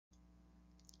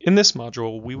In this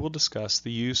module, we will discuss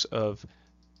the use of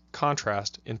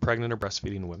contrast in pregnant or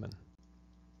breastfeeding women.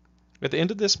 At the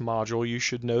end of this module, you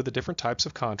should know the different types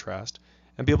of contrast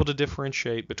and be able to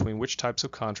differentiate between which types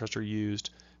of contrast are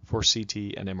used for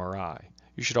CT and MRI.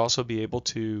 You should also be able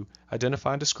to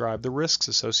identify and describe the risks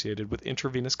associated with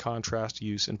intravenous contrast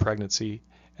use in pregnancy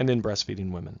and in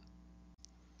breastfeeding women.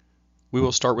 We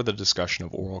will start with a discussion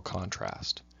of oral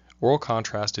contrast. Oral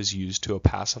contrast is used to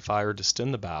opacify or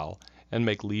distend the bowel and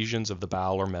make lesions of the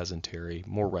bowel or mesentery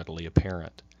more readily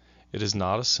apparent. It is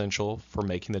not essential for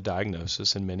making the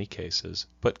diagnosis in many cases,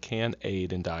 but can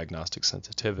aid in diagnostic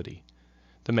sensitivity.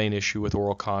 The main issue with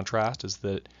oral contrast is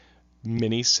that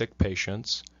many sick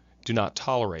patients do not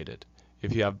tolerate it.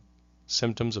 If you have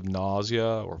symptoms of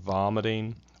nausea or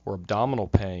vomiting or abdominal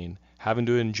pain, having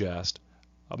to ingest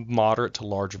a moderate to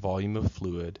large volume of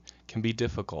fluid can be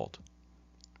difficult.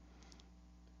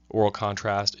 Oral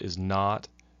contrast is not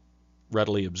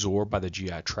readily absorbed by the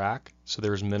GI tract, so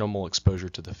there is minimal exposure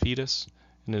to the fetus,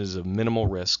 and it is of minimal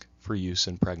risk for use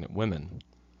in pregnant women.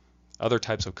 Other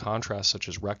types of contrast, such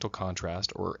as rectal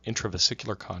contrast or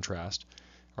intravesicular contrast,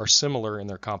 are similar in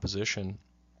their composition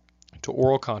to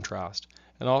oral contrast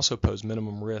and also pose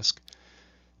minimum risk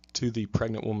to the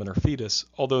pregnant woman or fetus,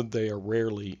 although they are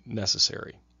rarely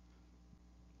necessary.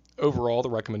 Overall, the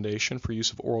recommendation for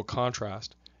use of oral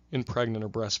contrast in pregnant or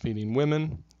breastfeeding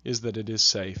women is that it is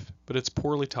safe, but it's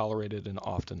poorly tolerated and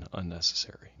often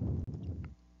unnecessary.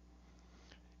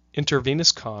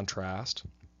 Intravenous contrast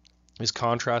is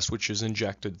contrast which is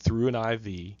injected through an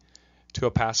IV to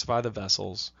opacify the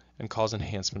vessels and cause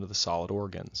enhancement of the solid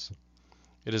organs.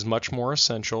 It is much more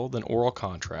essential than oral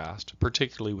contrast,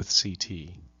 particularly with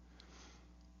CT.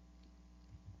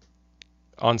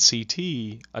 On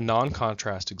CT, a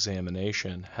non-contrast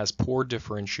examination has poor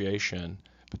differentiation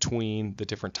between the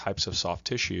different types of soft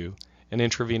tissue, and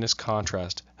intravenous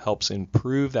contrast helps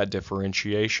improve that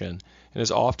differentiation and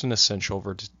is often essential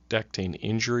for detecting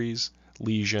injuries,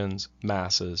 lesions,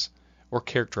 masses, or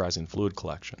characterizing fluid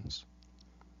collections.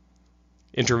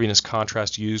 Intravenous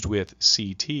contrast used with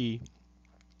CT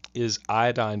is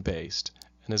iodine-based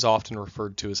and is often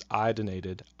referred to as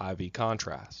iodinated IV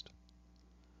contrast.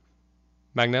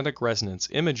 Magnetic resonance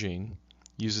imaging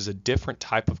uses a different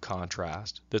type of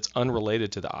contrast that's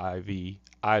unrelated to the IV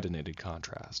iodinated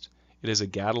contrast. It is a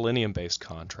gadolinium-based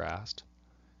contrast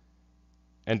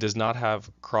and does not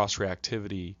have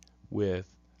cross-reactivity with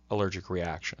allergic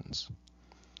reactions.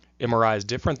 MRI is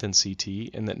different than CT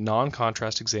in that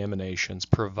non-contrast examinations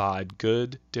provide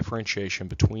good differentiation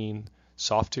between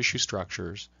soft tissue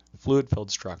structures, fluid-filled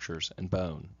structures, and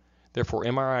bone. Therefore,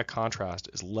 MRI contrast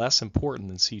is less important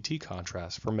than CT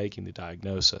contrast for making the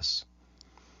diagnosis.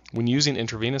 When using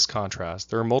intravenous contrast,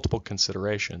 there are multiple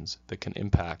considerations that can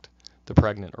impact the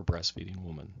pregnant or breastfeeding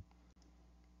woman.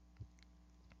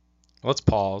 Let's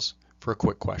pause for a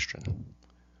quick question.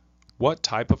 What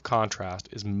type of contrast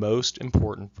is most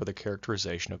important for the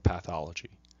characterization of pathology?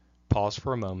 Pause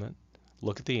for a moment,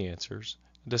 look at the answers,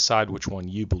 and decide which one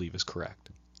you believe is correct.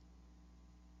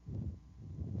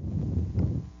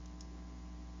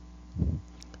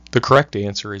 The correct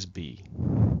answer is B.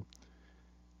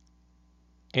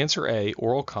 Answer A,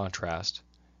 oral contrast,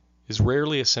 is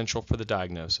rarely essential for the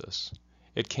diagnosis.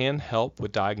 It can help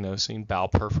with diagnosing bowel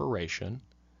perforation,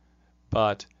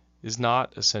 but is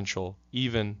not essential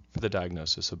even for the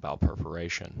diagnosis of bowel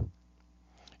perforation.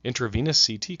 Intravenous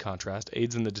CT contrast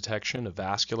aids in the detection of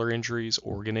vascular injuries,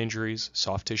 organ injuries,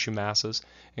 soft tissue masses,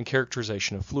 and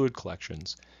characterization of fluid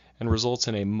collections, and results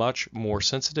in a much more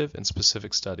sensitive and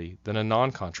specific study than a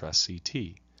non-contrast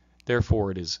CT.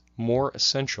 Therefore, it is more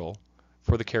essential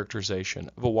for the characterization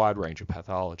of a wide range of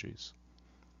pathologies.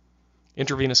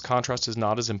 Intravenous contrast is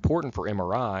not as important for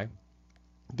MRI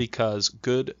because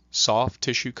good soft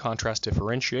tissue contrast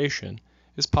differentiation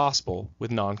is possible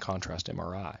with non-contrast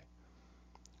MRI.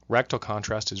 Rectal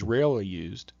contrast is rarely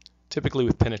used, typically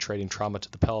with penetrating trauma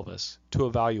to the pelvis, to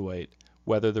evaluate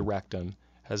whether the rectum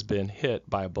has been hit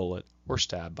by a bullet or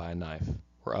stabbed by a knife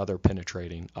or other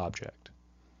penetrating object.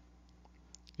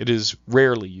 It is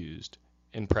rarely used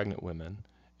in pregnant women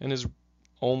and is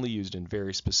only used in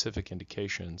very specific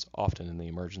indications, often in the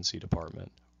emergency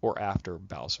department or after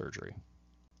bowel surgery.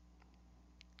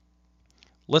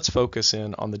 Let's focus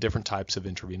in on the different types of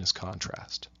intravenous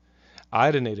contrast.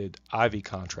 Iodinated IV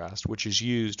contrast, which is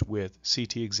used with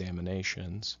CT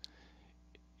examinations,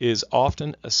 is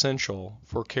often essential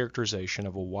for characterization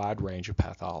of a wide range of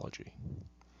pathology.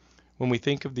 When we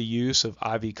think of the use of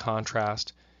IV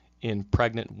contrast in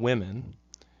pregnant women,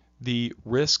 the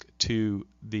risk to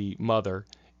the mother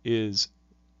is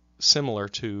similar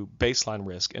to baseline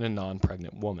risk in a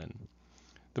non-pregnant woman.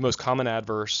 The most common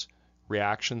adverse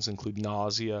reactions include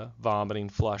nausea, vomiting,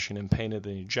 flushing, and pain at the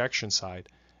injection site,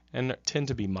 and tend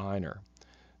to be minor.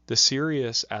 The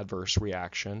serious adverse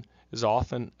reaction is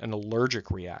often an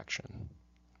allergic reaction.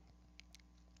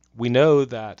 We know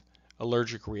that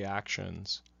allergic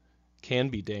reactions can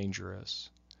be dangerous,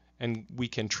 and we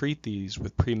can treat these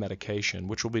with pre-medication,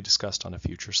 which will be discussed on a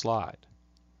future slide.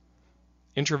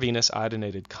 Intravenous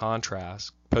iodinated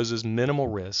contrast poses minimal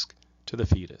risk to the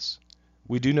fetus.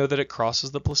 We do know that it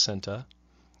crosses the placenta,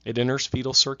 it enters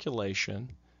fetal circulation,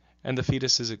 and the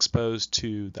fetus is exposed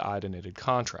to the iodinated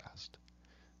contrast.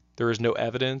 There is no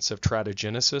evidence of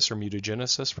teratogenesis or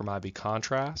mutagenesis from IV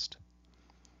contrast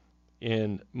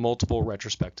in multiple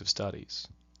retrospective studies.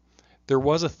 There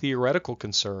was a theoretical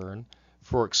concern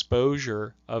for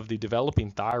exposure of the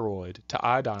developing thyroid to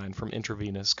iodine from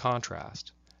intravenous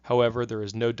contrast. However, there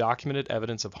is no documented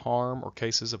evidence of harm or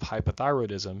cases of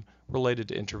hypothyroidism related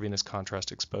to intravenous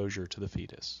contrast exposure to the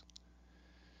fetus.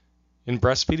 In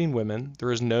breastfeeding women,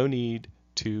 there is no need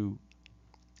to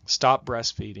stop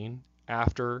breastfeeding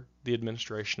after the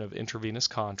administration of intravenous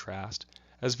contrast,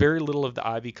 as very little of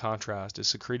the IV contrast is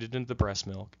secreted into the breast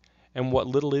milk, and what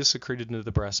little is secreted into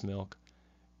the breast milk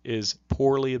is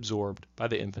poorly absorbed by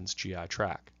the infant's GI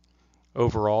tract.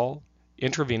 Overall,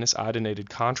 intravenous iodinated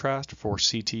contrast for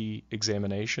CT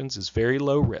examinations is very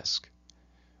low risk.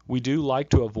 We do like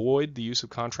to avoid the use of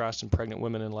contrast in pregnant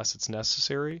women unless it's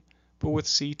necessary, but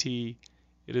with CT,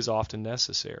 it is often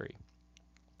necessary.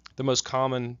 The most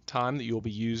common time that you'll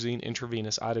be using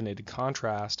intravenous iodinated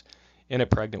contrast in a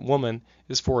pregnant woman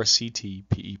is for a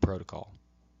CT-PE protocol.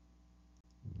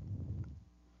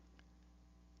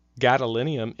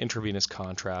 Gadolinium intravenous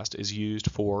contrast is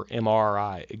used for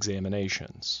MRI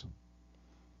examinations.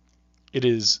 It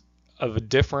is of a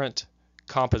different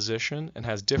composition and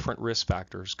has different risk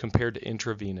factors compared to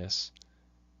intravenous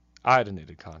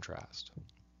iodinated contrast.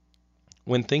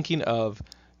 When thinking of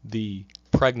the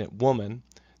pregnant woman,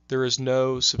 there is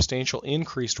no substantial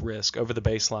increased risk over the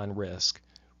baseline risk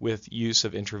with use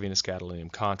of intravenous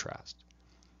gadolinium contrast.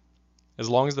 As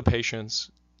long as the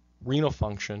patient's renal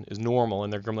function is normal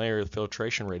and their glomerular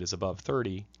filtration rate is above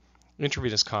 30,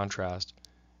 intravenous contrast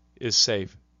is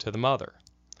safe to the mother.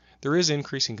 There is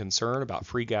increasing concern about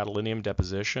free gadolinium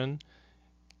deposition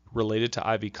related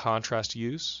to IV contrast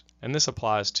use, and this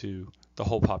applies to the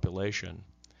whole population.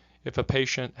 If a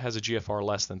patient has a GFR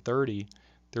less than 30,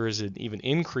 there is an even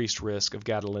increased risk of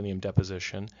gadolinium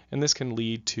deposition, and this can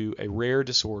lead to a rare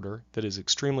disorder that is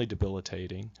extremely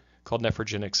debilitating called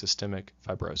nephrogenic systemic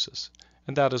fibrosis.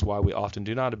 And that is why we often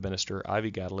do not administer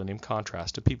IV gadolinium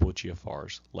contrast to people with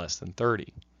GFRs less than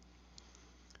 30.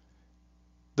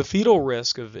 The fetal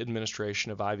risk of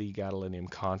administration of IV gadolinium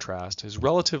contrast is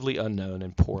relatively unknown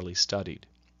and poorly studied.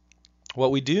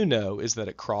 What we do know is that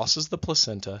it crosses the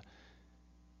placenta,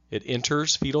 it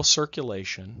enters fetal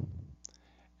circulation,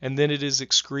 and then it is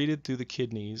excreted through the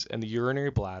kidneys and the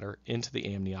urinary bladder into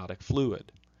the amniotic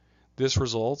fluid. This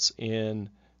results in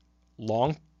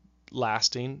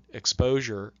long-lasting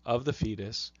exposure of the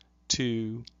fetus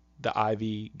to the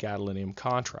IV gadolinium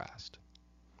contrast.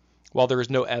 While there is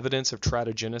no evidence of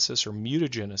teratogenesis or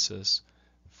mutagenesis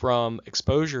from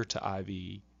exposure to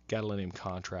IV gadolinium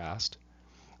contrast,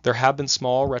 there have been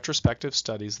small retrospective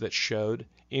studies that showed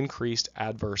increased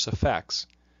adverse effects,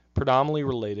 predominantly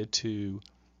related to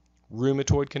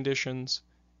rheumatoid conditions,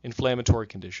 inflammatory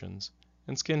conditions,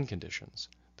 and skin conditions.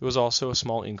 There was also a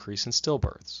small increase in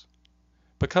stillbirths.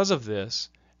 Because of this,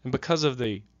 and because of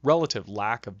the relative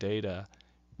lack of data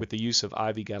with the use of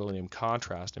IV gadolinium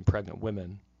contrast in pregnant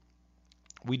women,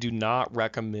 we do not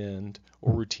recommend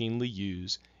or routinely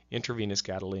use intravenous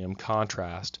gadolinium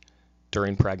contrast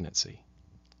during pregnancy.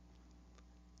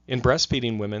 In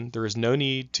breastfeeding women, there is no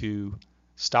need to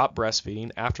stop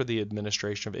breastfeeding after the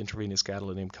administration of intravenous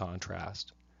gadolinium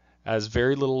contrast, as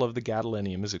very little of the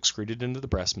gadolinium is excreted into the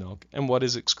breast milk, and what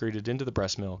is excreted into the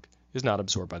breast milk is not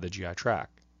absorbed by the GI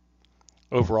tract.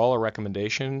 Overall, a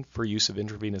recommendation for use of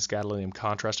intravenous gadolinium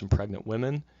contrast in pregnant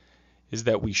women is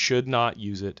that we should not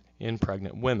use it in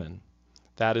pregnant women.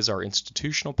 That is our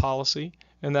institutional policy,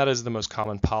 and that is the most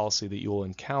common policy that you will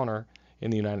encounter in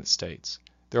the United States.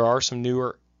 There are some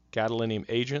newer gadolinium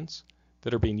agents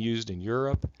that are being used in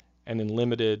Europe and in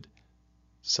limited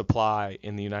supply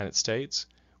in the United States,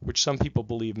 which some people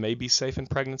believe may be safe in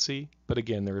pregnancy, but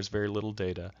again, there is very little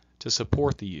data to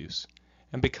support the use.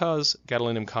 And because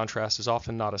gadolinium contrast is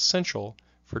often not essential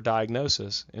for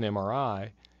diagnosis in MRI,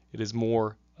 it is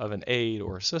more of an aid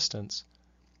or assistance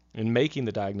in making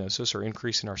the diagnosis or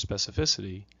increasing our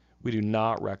specificity, we do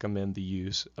not recommend the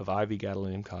use of IV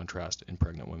gadolinium contrast in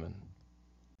pregnant women.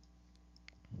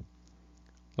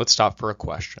 Let's stop for a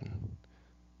question.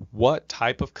 What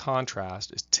type of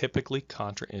contrast is typically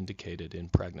contraindicated in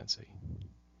pregnancy?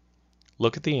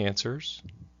 Look at the answers,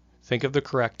 think of the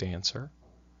correct answer,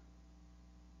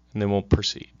 and then we'll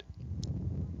proceed.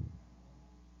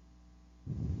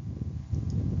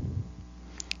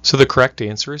 So the correct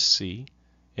answer is C,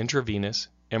 intravenous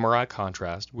MRI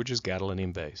contrast, which is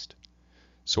gadolinium based.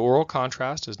 So oral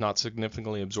contrast is not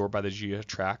significantly absorbed by the GI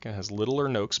tract and has little or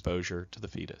no exposure to the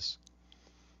fetus.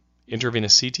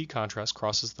 Intravenous CT contrast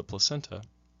crosses the placenta,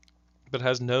 but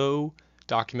has no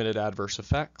documented adverse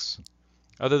effects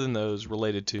other than those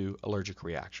related to allergic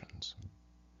reactions.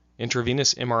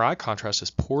 Intravenous MRI contrast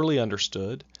is poorly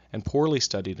understood and poorly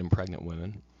studied in pregnant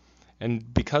women,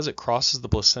 and because it crosses the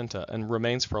placenta and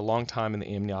remains for a long time in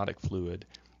the amniotic fluid,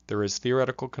 there is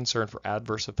theoretical concern for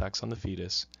adverse effects on the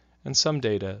fetus and some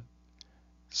data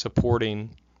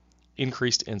supporting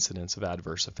increased incidence of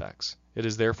adverse effects. It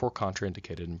is therefore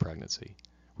contraindicated in pregnancy.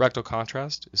 Rectal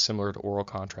contrast is similar to oral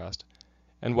contrast,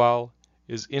 and while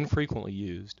is infrequently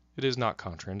used, it is not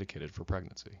contraindicated for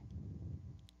pregnancy.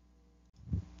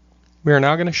 We are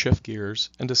now going to shift gears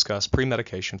and discuss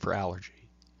pre-medication for allergy.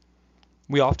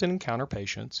 We often encounter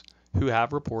patients who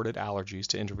have reported allergies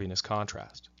to intravenous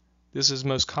contrast. This is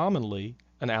most commonly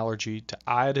an allergy to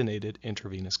iodinated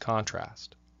intravenous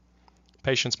contrast.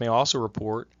 Patients may also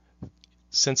report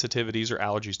sensitivities or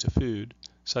allergies to food,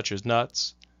 such as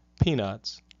nuts,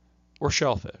 peanuts, or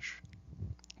shellfish.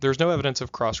 There is no evidence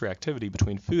of cross-reactivity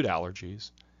between food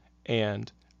allergies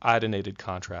and iodinated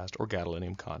contrast or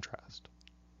gadolinium contrast.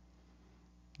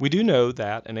 We do know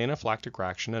that an anaphylactic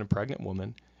reaction in a pregnant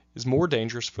woman is more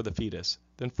dangerous for the fetus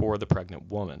than for the pregnant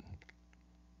woman.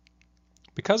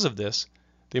 Because of this,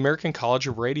 the American College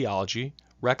of Radiology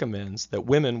recommends that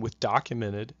women with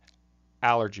documented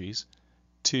allergies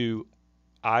to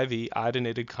IV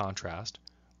iodinated contrast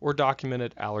or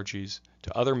documented allergies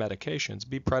to other medications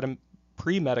be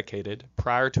pre-medicated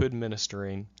prior to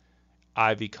administering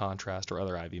IV contrast or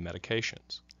other IV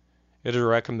medications. It is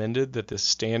recommended that this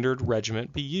standard regimen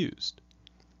be used.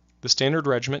 The standard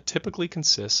regimen typically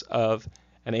consists of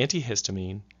an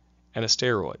antihistamine and a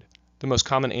steroid. The most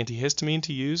common antihistamine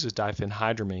to use is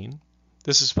diphenhydramine.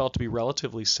 This is felt to be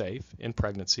relatively safe in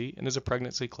pregnancy and is a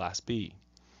pregnancy class B.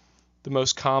 The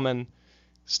most common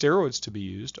steroids to be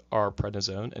used are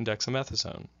prednisone and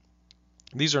dexamethasone.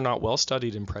 These are not well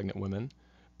studied in pregnant women,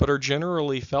 but are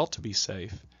generally felt to be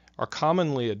safe, are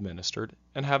commonly administered,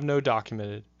 and have no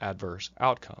documented adverse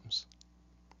outcomes.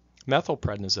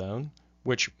 Methylprednisone,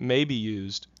 which may be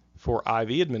used for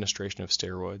IV administration of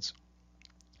steroids,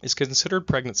 is considered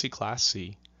pregnancy class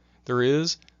C. There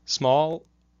is small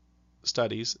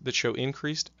studies that show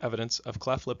increased evidence of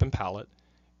cleft lip and palate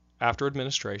after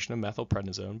administration of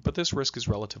methylprednisone, but this risk is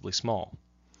relatively small.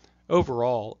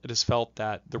 Overall, it is felt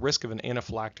that the risk of an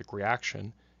anaphylactic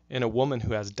reaction in a woman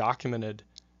who has documented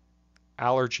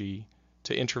allergy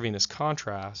to intravenous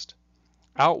contrast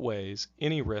outweighs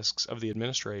any risks of the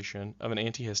administration of an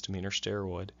antihistamine or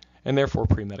steroid, and therefore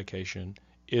pre-medication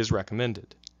is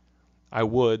recommended. I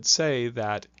would say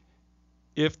that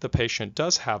if the patient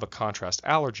does have a contrast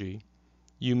allergy,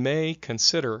 you may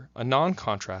consider a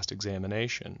non-contrast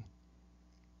examination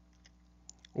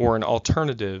or an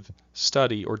alternative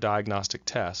study or diagnostic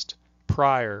test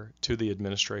prior to the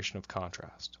administration of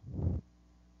contrast.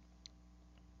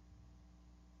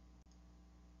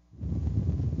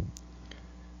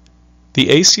 The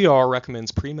ACR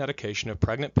recommends pre-medication of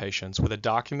pregnant patients with a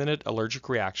documented allergic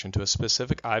reaction to a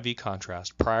specific IV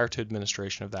contrast prior to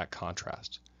administration of that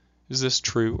contrast. Is this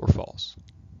true or false?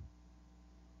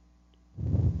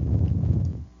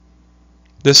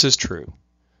 This is true.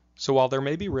 So while there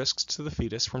may be risks to the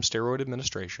fetus from steroid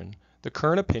administration, the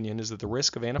current opinion is that the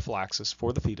risk of anaphylaxis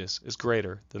for the fetus is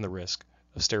greater than the risk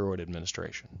of steroid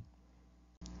administration.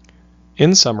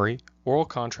 In summary, oral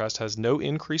contrast has no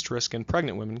increased risk in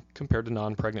pregnant women compared to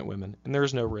non-pregnant women, and there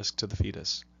is no risk to the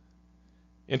fetus.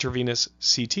 Intravenous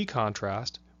CT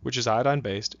contrast, which is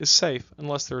iodine-based, is safe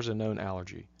unless there is a known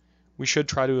allergy. We should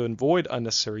try to avoid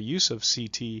unnecessary use of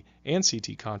CT and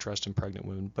CT contrast in pregnant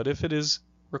women, but if it is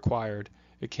required,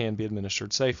 it can be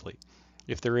administered safely.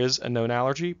 If there is a known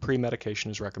allergy,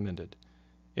 pre-medication is recommended.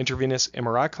 Intravenous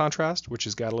MRI contrast, which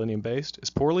is gadolinium-based,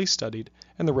 is poorly studied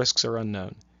and the risks are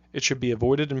unknown. It should be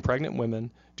avoided in pregnant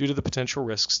women due to the potential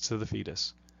risks to the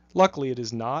fetus. Luckily, it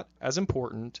is not as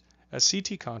important as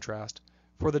CT contrast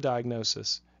for the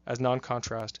diagnosis, as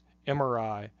non-contrast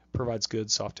MRI provides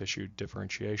good soft tissue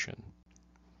differentiation.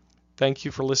 Thank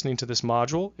you for listening to this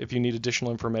module. If you need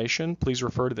additional information, please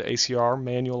refer to the ACR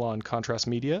Manual on Contrast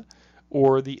Media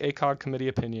or the ACOG Committee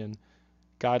Opinion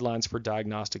Guidelines for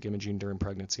Diagnostic Imaging During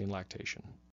Pregnancy and Lactation.